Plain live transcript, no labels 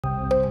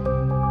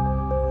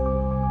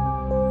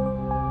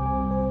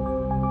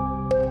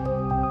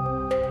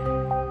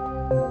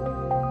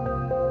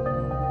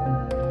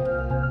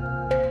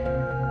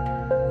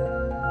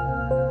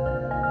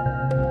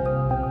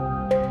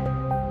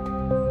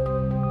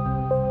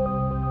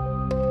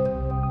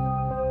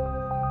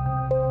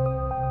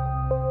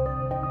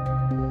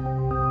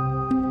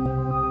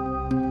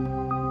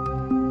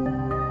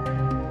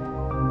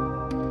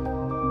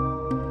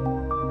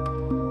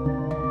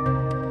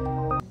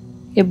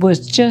It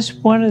was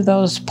just one of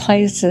those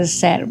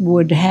places that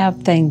would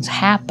have things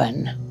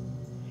happen.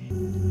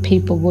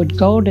 People would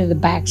go to the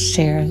back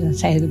stairs and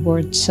say the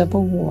word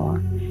Civil War,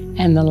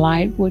 and the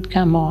light would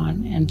come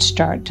on and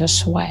start to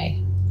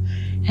sway.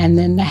 And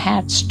then the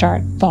hats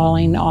start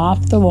falling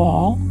off the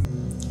wall.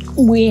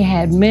 We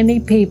had many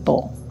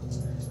people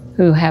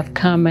who have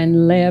come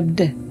and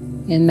lived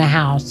in the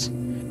house.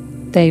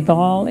 They've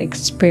all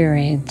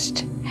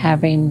experienced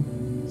having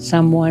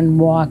someone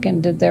walk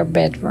into their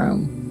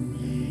bedroom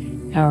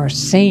or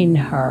seen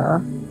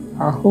her,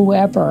 or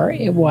whoever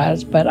it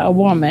was, but a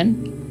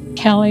woman.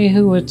 Kelly,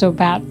 who was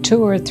about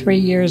 2 or 3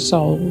 years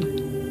old,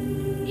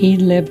 he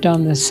lived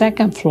on the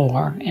second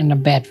floor in a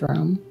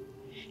bedroom,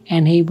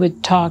 and he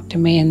would talk to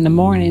me in the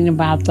morning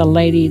about the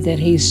lady that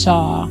he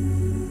saw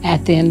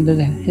at the end of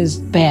his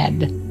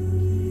bed.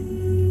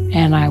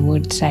 And I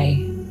would say,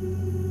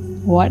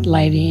 "What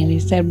lady?" And he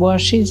said, "Well,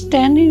 she's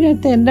standing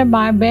at the end of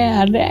my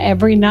bed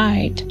every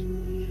night,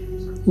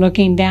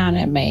 looking down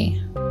at me."